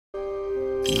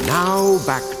Now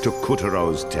back to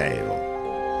Kuturo's tale.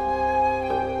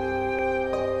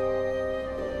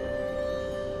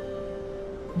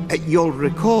 You'll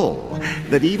recall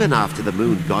that even after the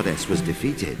moon goddess was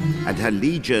defeated and her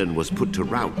legion was put to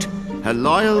rout, her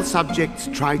loyal subjects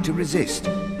tried to resist.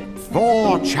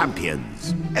 4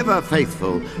 champions, ever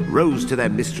faithful, rose to their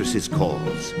mistress's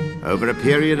cause. Over a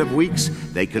period of weeks,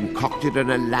 they concocted an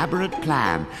elaborate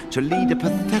plan to lead a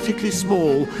pathetically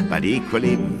small but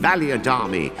equally valiant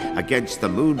army against the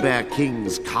Moonbear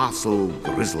King's castle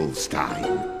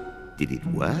Grizzlestein. Did it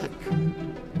work?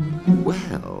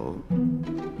 Well...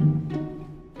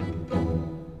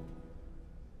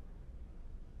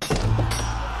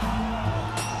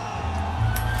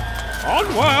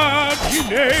 Onward, ye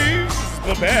knaves!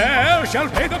 The bear shall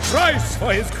pay the price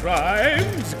for his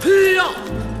crimes! They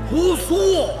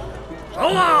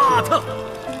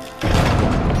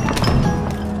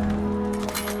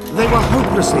were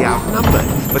hopelessly outnumbered,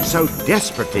 but so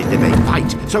desperately did they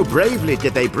fight, so bravely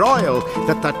did they broil,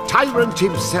 that the tyrant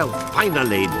himself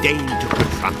finally deigned to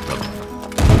confront them.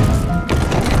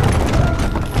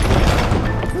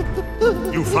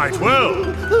 You fight well,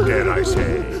 dare I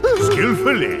say,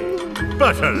 skillfully.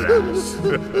 But alas,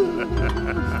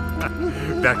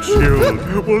 that shield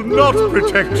will not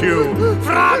protect you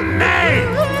from me!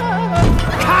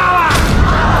 Coward!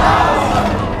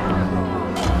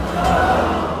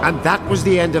 And that was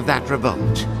the end of that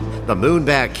revolt. The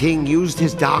Moonbear King used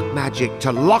his dark magic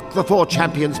to lock the 4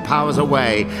 champions' powers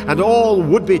away, and all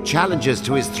would-be challengers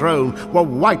to his throne were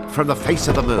wiped from the face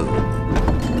of the moon.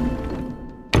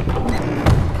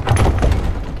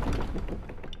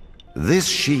 This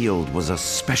shield was a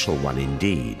special one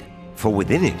indeed, for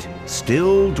within it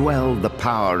still dwelled the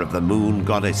power of the moon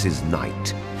goddess's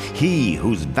knight, he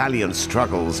whose valiant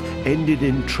struggles ended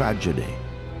in tragedy.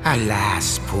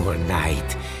 Alas, poor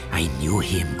knight, I knew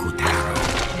him, Kutaro.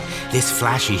 This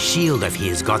flashy shield of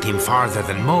his got him farther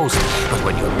than most, but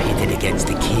when you're pitted against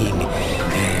the king,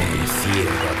 fear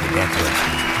got the better of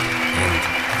him, and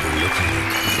you're looking at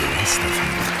the rest of him.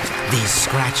 These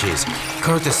scratches,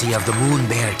 courtesy of the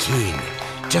Moonbear King.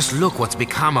 Just look what's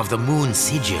become of the Moon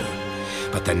Sigil.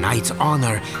 But the knight's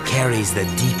honor carries the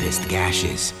deepest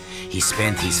gashes. He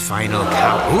spent his final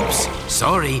Oops,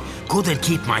 sorry, couldn't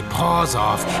keep my paws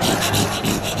off.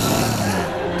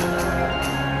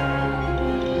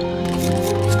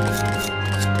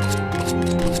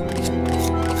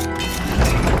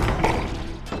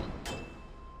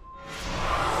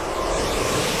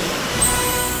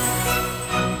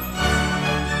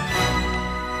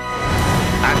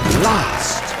 At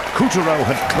last, Kuturo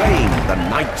had claimed the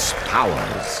knight's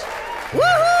powers.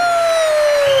 Woohoo!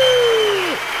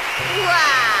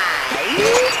 Why,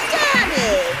 you've done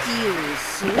it, you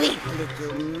sweet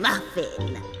little muffin.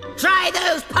 Try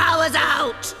those powers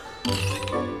out!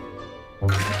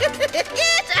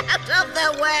 Get out of the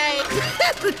way!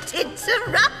 Don't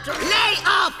interrupt! Lay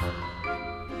off!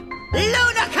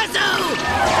 Lunar Kazoo!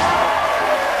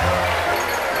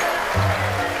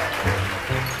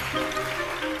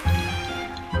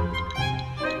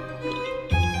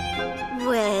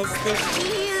 Where's the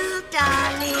shield,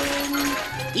 darling?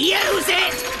 Use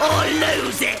it or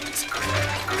lose it!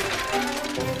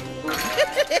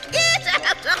 Get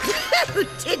out of...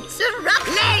 Don't interrupt!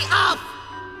 Lay off!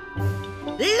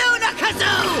 Lunar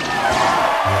Kazoo!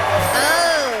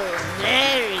 Oh,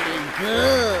 very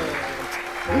good.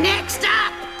 Next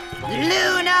up,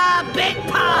 Lunar Bit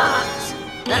Part!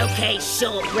 Okay,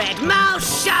 shortbread, mouth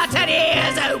shut and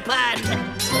ears open!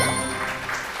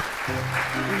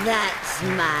 That's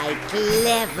my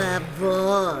clever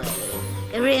boy.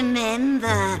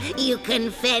 Remember, you can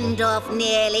fend off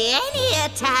nearly any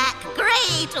attack,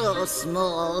 great or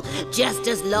small, just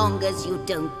as long as you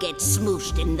don't get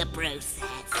smooshed in the process.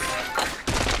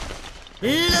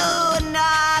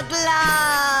 Lunar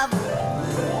Glove!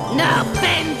 Now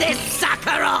fend this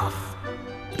sucker off!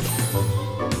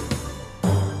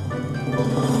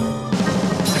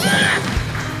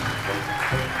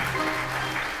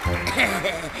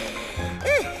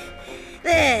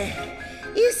 There.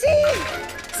 You see?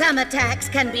 Some attacks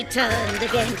can be turned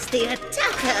against the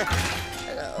attacker.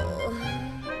 Oh.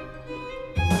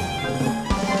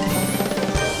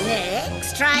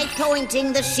 Next, try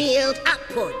pointing the shield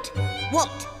upward.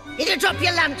 What? Did you drop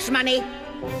your lunch money?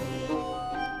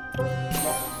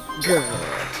 Good.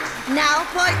 Now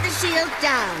point the shield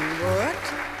downward.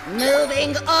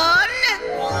 Moving on.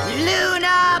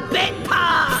 Lunar Bit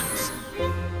Part!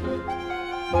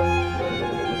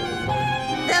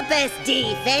 The best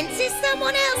defense is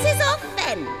someone else's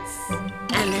offense.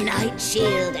 And the Night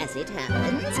Shield, as it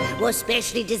happens, was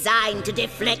specially designed to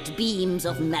deflect beams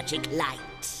of magic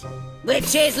light.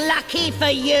 Which is lucky for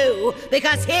you,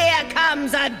 because here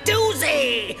comes a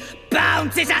doozy!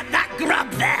 Bounce it at that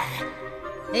grub there!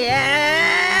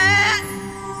 Yeah!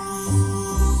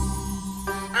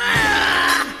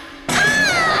 Ah!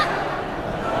 Ah!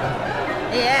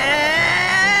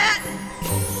 Yeah!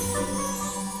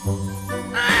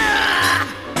 Ah!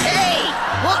 Hey!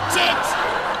 Watch it!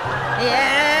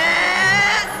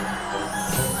 Yeah!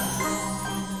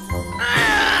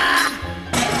 Ah!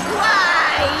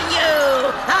 Why, you!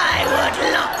 I would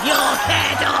lop your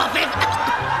head off if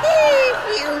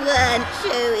you weren't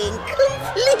showing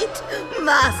complete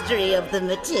mastery of the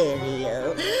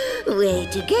material. Way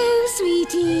to go,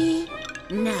 sweetie.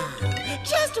 Now,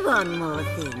 just one more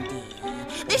thing, dear.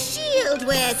 The shield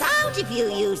wears out if you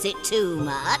use it too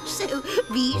much, so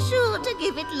be sure to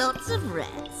give it lots of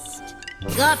rest.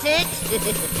 Got it?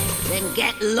 Then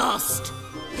get lost.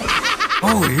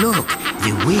 Oh, look!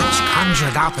 The witch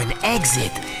conjured up an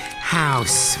exit. How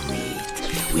sweet.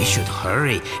 We should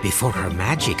hurry before her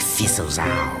magic fizzles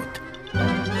out.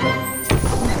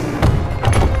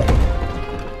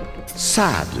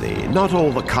 Sadly, not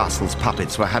all the castle's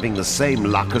puppets were having the same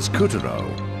luck as Kutaro.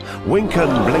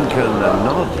 Winken, Blinken, and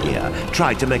Nod here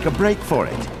tried to make a break for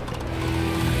it,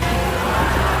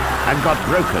 and got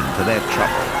broken to their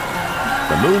trouble.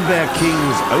 The Moonbear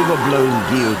King's overblown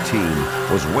guillotine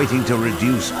was waiting to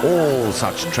reduce all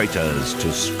such traitors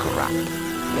to scrap.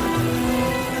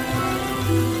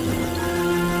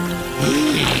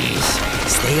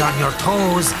 Stay on your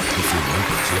toes if you want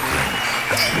to keep them.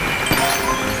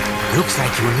 Looks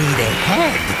like you need a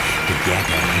head to get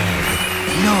ahead.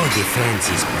 No defense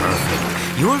is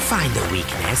perfect. You'll find a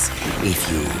weakness if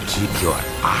you keep your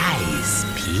eyes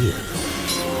peeled.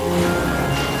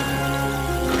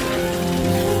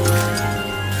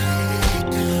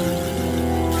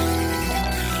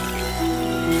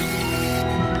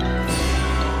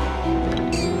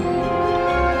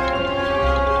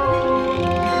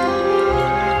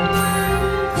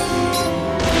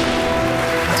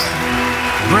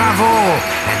 Bravo!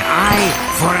 An eye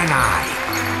for an eye.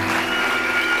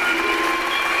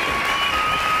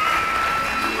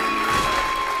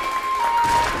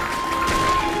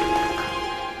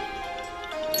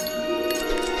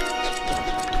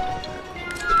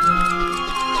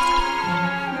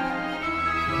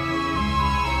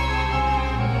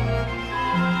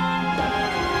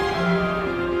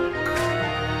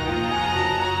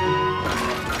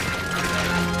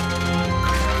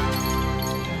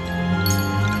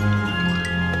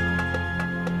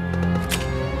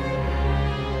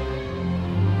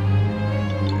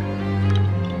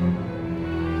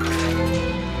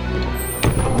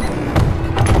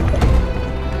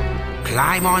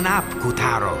 Climb on up,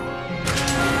 Kutaro.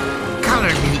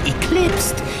 Colorly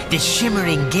eclipsed, the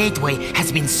shimmering gateway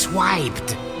has been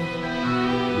swiped.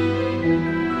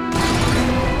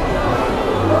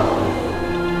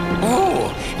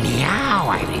 Oh, meow,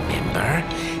 I remember.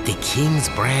 The King's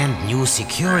brand new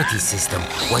security system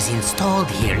was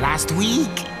installed here last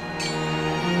week.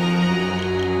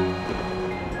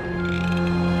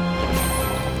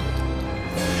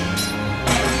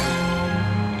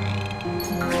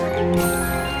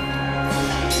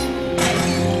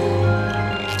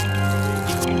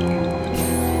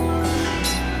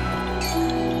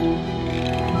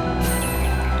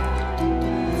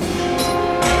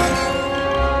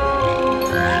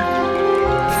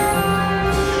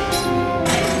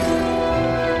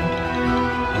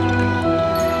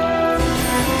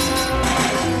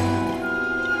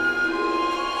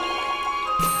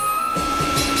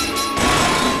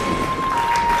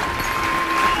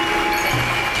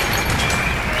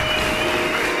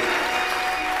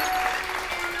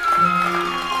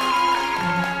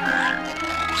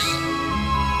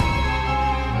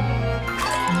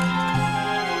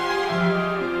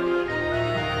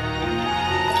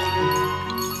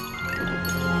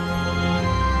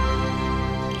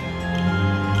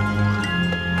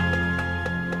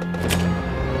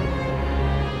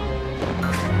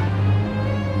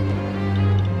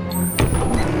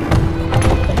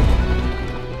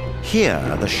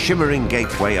 Here, the shimmering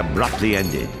gateway abruptly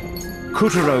ended.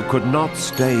 Kutaro could not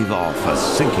stave off a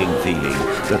sinking feeling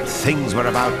that things were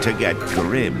about to get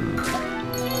grim.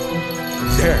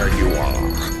 There you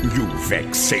are, you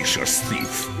vexatious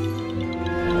thief.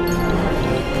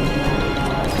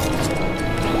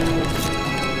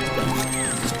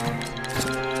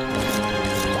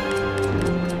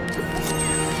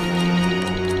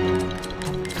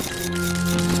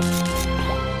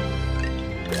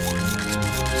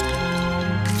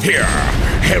 Here,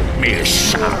 help me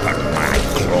sharpen my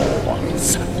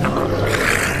claws.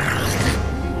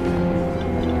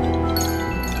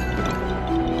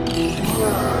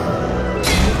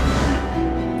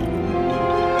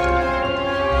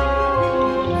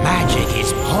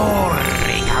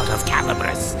 pouring out of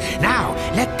Calibris. Now,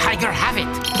 let Tiger have it.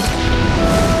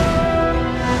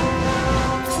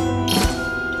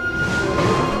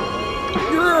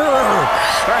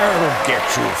 I'll get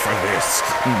you for this.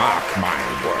 Mark my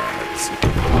words.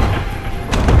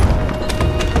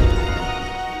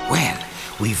 Well,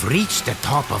 we've reached the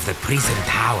top of the prison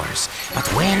towers, but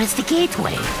where is the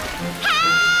gateway?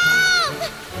 Help!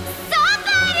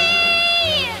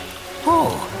 Somebody!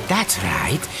 Oh, that's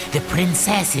right. The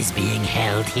princess is being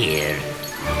held here.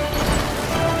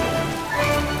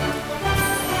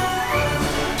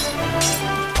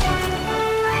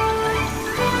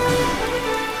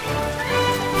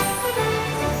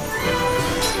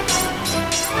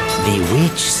 The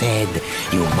witch said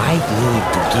you might need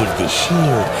to give the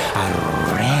shield a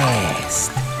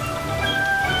rest.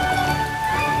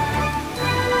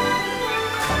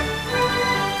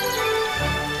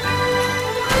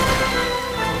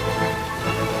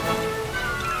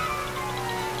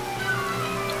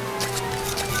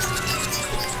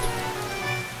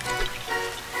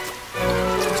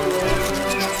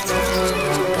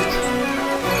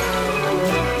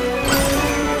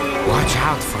 Watch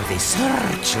out for the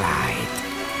searchlight.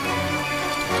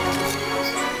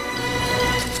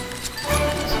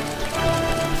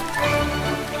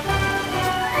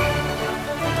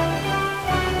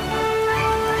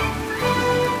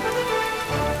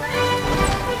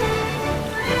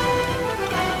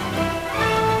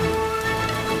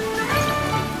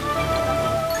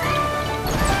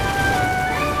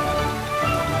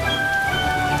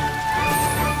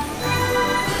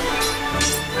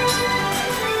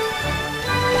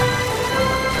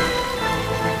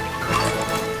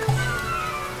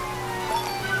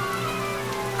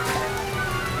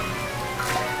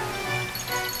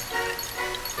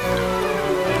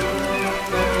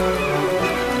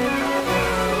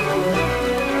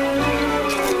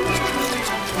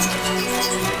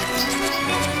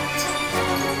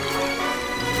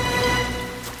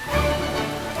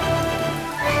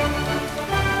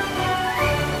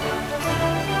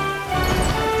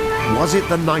 Was it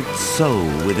the knight's soul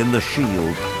within the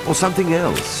shield, or something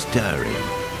else stirring?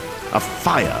 A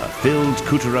fire filled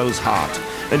Coutureau's heart,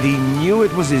 and he knew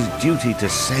it was his duty to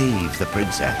save the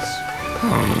princess.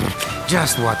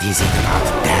 Just what is it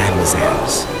about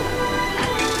damsels?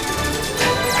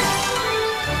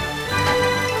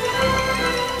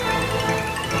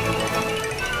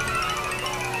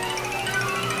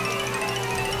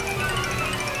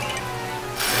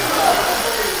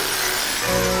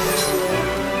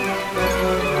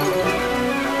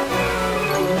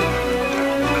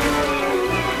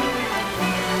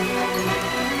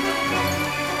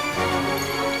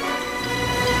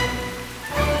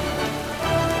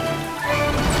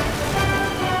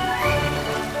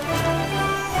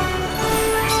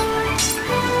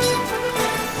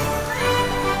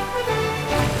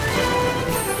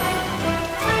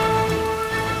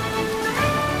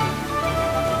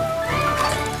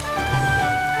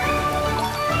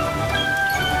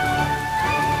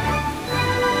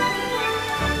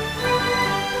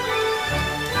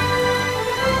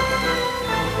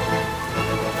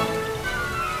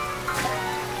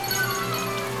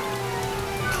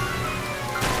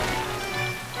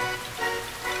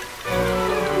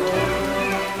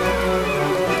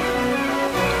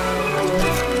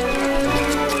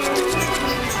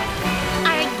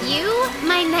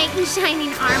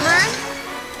 Shining armor?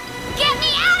 Get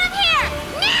me out of here!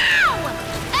 Now!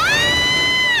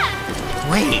 Ah!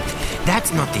 Wait,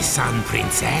 that's not the Sun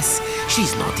Princess.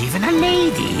 She's not even a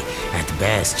lady. At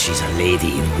best, she's a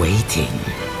lady in waiting.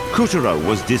 Coutureau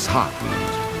was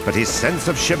disheartened, but his sense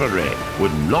of chivalry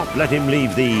would not let him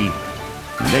leave the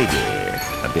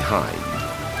lady behind.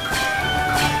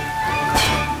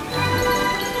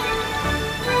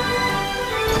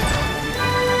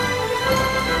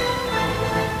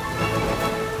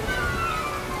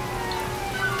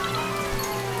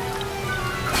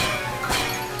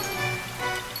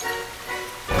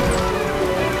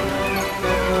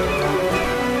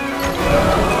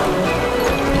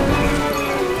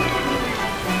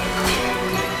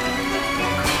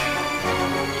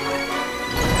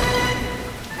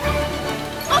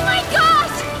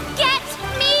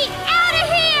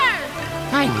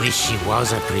 She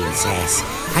was a princess.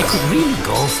 I could really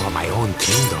go for my own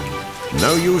kingdom.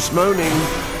 No use moaning.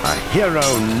 A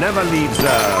hero never leaves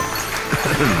a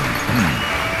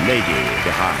lady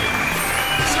behind.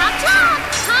 Chop chop!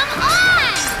 Come on!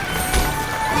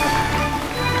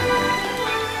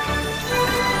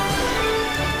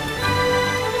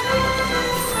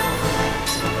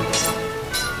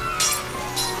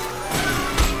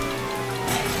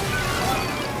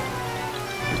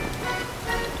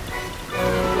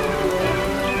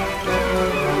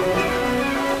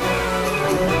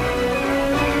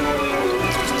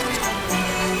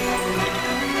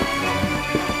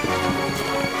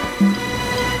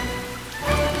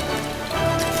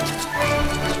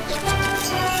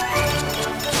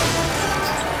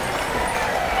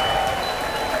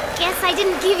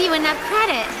 give you enough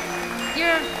credit.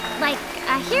 You're like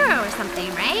a hero or something,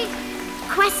 right?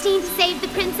 Questing to save the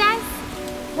princess?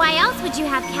 Why else would you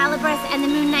have Calabrus and the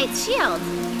Moon Knight's shield?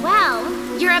 Well,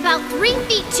 you're about 3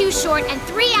 feet too short and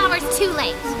 3 hours too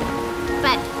late.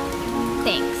 But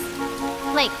thanks.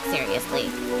 Like, seriously.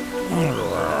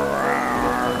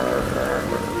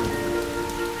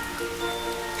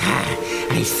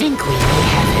 I think we may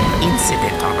have an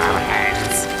incident on our hands.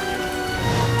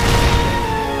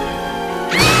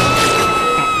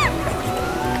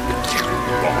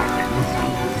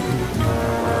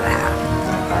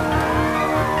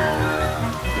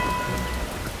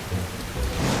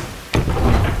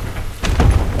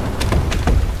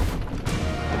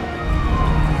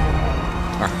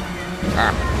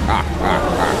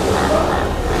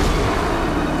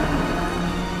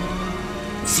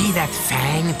 See that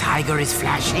fang Tiger is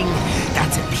flashing?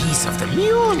 That's a piece of the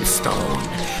Moonstone.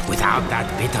 Without that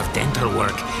bit of dental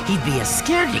work, he'd be a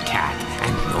scaredy cat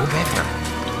and no better.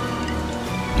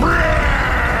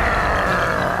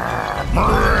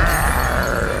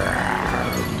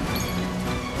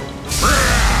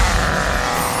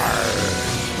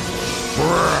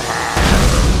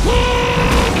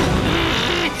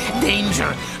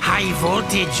 Danger! High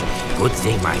voltage! Good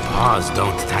thing my paws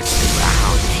don't touch the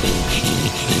ground.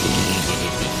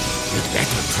 You'd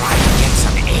better try to get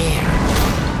some air.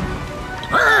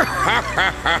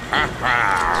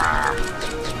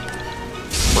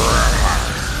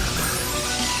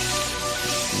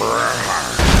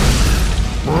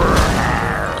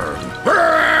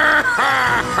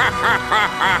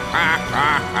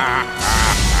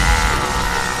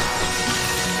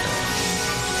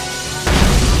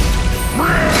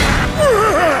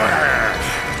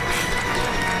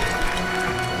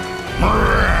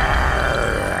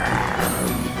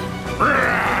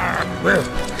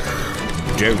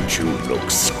 Don't you look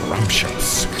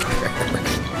scrumptious?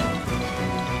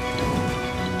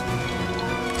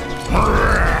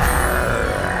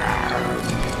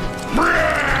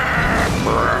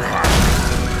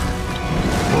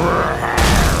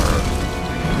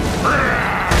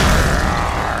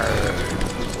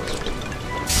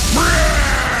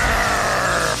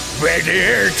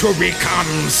 Ready to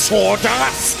become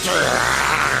sawdust?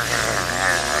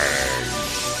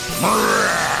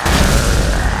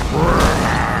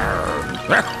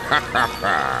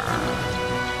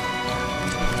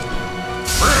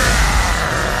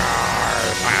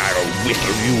 I'll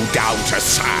whittle you down to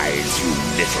size, you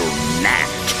little gnat.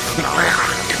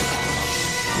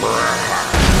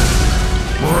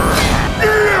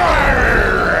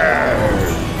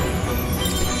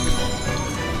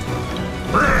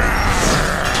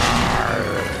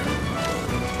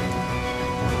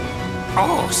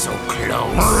 Oh, so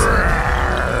close.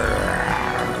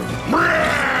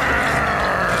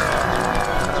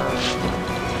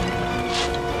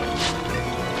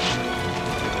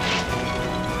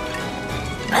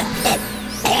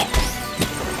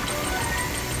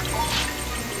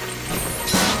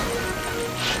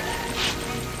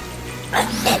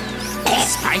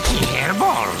 Spiky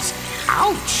hairballs.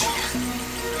 Ouch.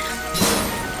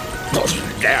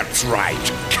 That's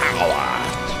right, cower.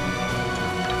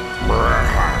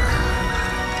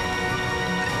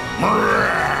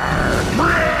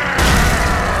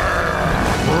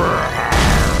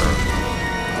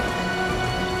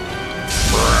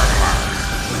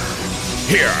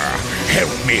 Here,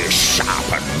 help me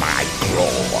sharpen my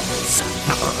claws.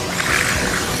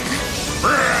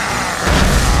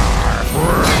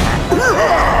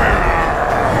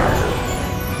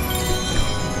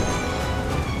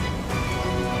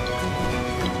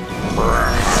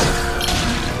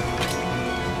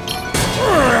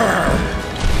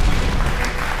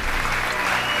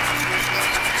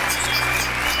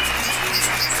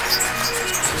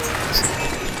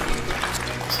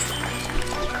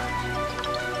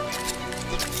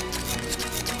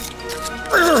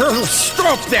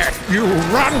 Stop that, you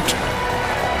runt!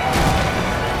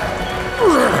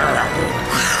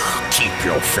 Keep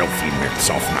your filthy mitts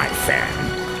off my fan.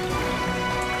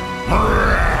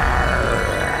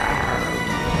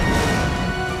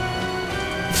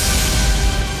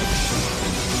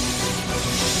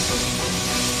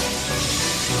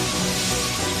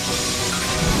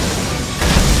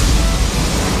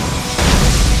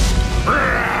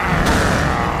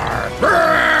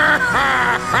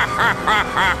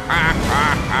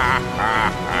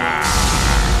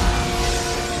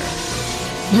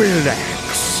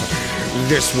 Relax.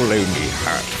 This will only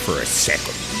hurt for a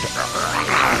second.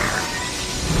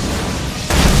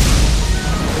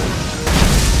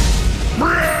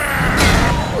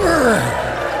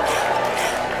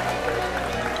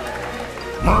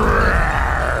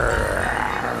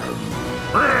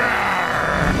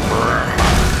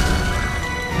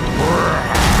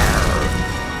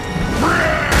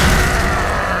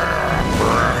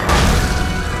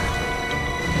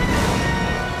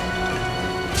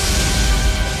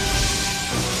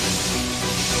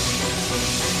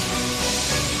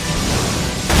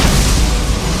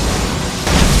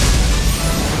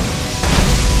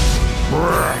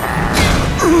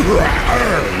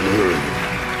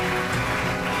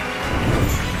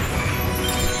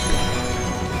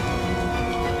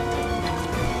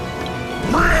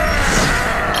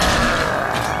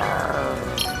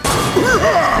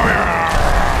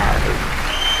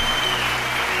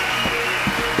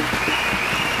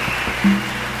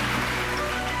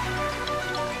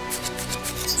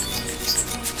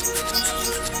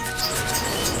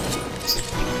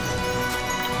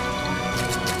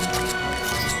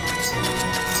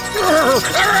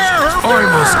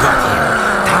 Almost got him.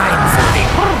 Time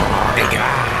for the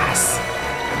grass.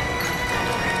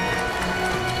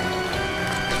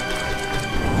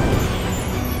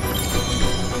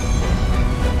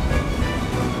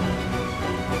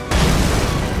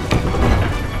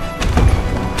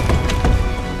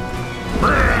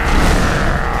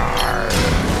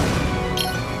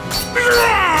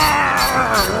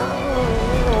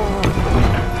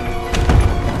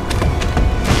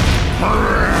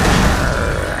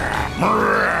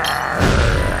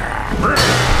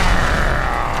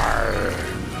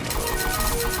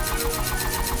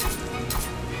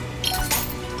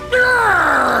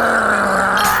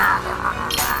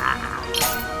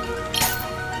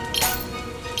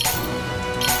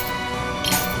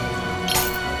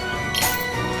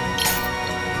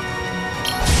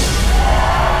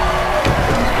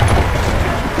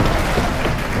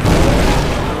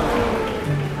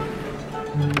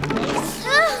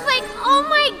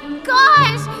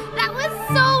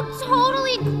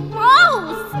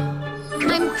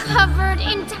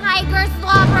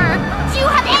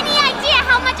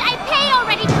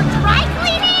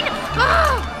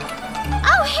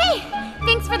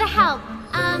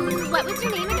 What was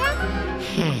your name again?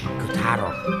 Kotaro.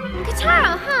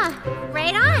 Kotaro, huh?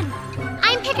 Right on.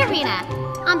 I'm Picarina.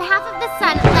 On behalf of the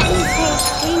sun, let me say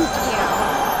thank you.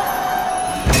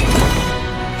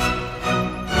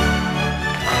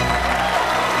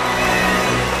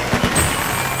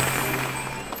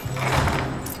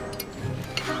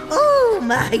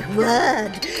 My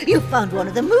word! You found one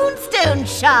of the moonstone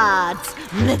shards!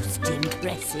 Most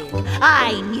impressive.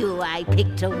 I knew I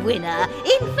picked a winner.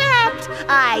 In fact,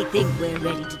 I think we're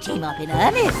ready to team up in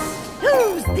earnest.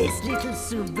 Who's this little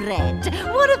soubrette?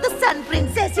 One of the Sun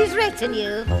Princess's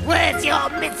retinue. Where's your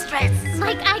mistress?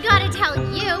 Like, I gotta tell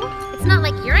you, it's not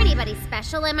like you're anybody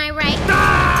special, am I right?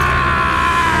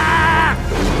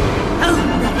 Oh,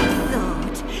 my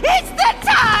thought! It's the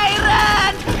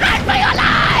tyrant! Run for your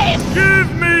life! Give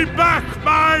me back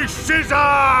my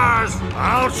scissors!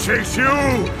 I'll chase you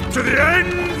to the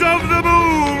ends of the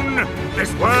moon!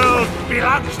 This world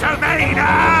belongs to me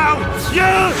now!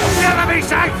 You'll never be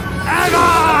safe,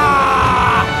 ever!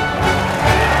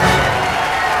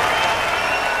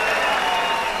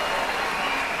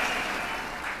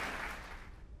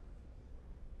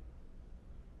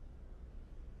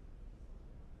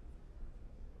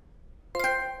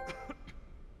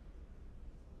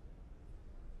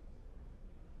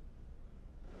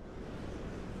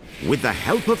 With the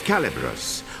help of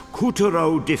Calibrus,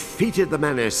 Kotaro defeated the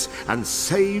menace and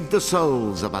saved the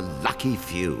souls of a lucky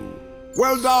few.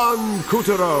 Well done,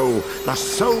 Kotaro! The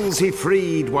souls he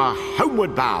freed were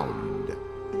homeward bound.